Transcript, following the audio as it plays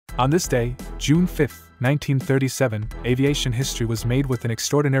On this day, June 5, 1937, aviation history was made with an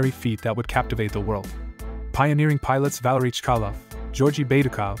extraordinary feat that would captivate the world. Pioneering pilots Valery Chkalov, Georgy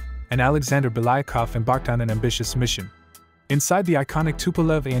Baydukov, and Alexander Belyakov embarked on an ambitious mission. Inside the iconic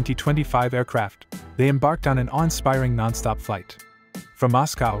Tupolev ANT-25 aircraft, they embarked on an awe-inspiring non-stop flight. From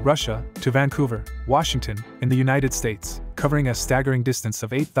Moscow, Russia, to Vancouver, Washington, in the United States, covering a staggering distance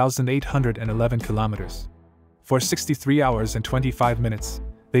of 8,811 kilometers. For 63 hours and 25 minutes,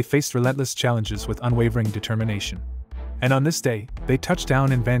 they faced relentless challenges with unwavering determination. And on this day, they touched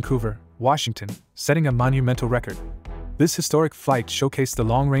down in Vancouver, Washington, setting a monumental record. This historic flight showcased the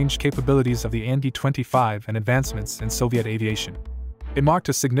long-range capabilities of the ANT-25 and advancements in Soviet aviation. It marked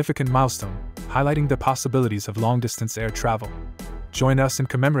a significant milestone, highlighting the possibilities of long-distance air travel. Join us in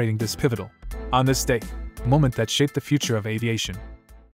commemorating this pivotal, on this day, moment that shaped the future of aviation.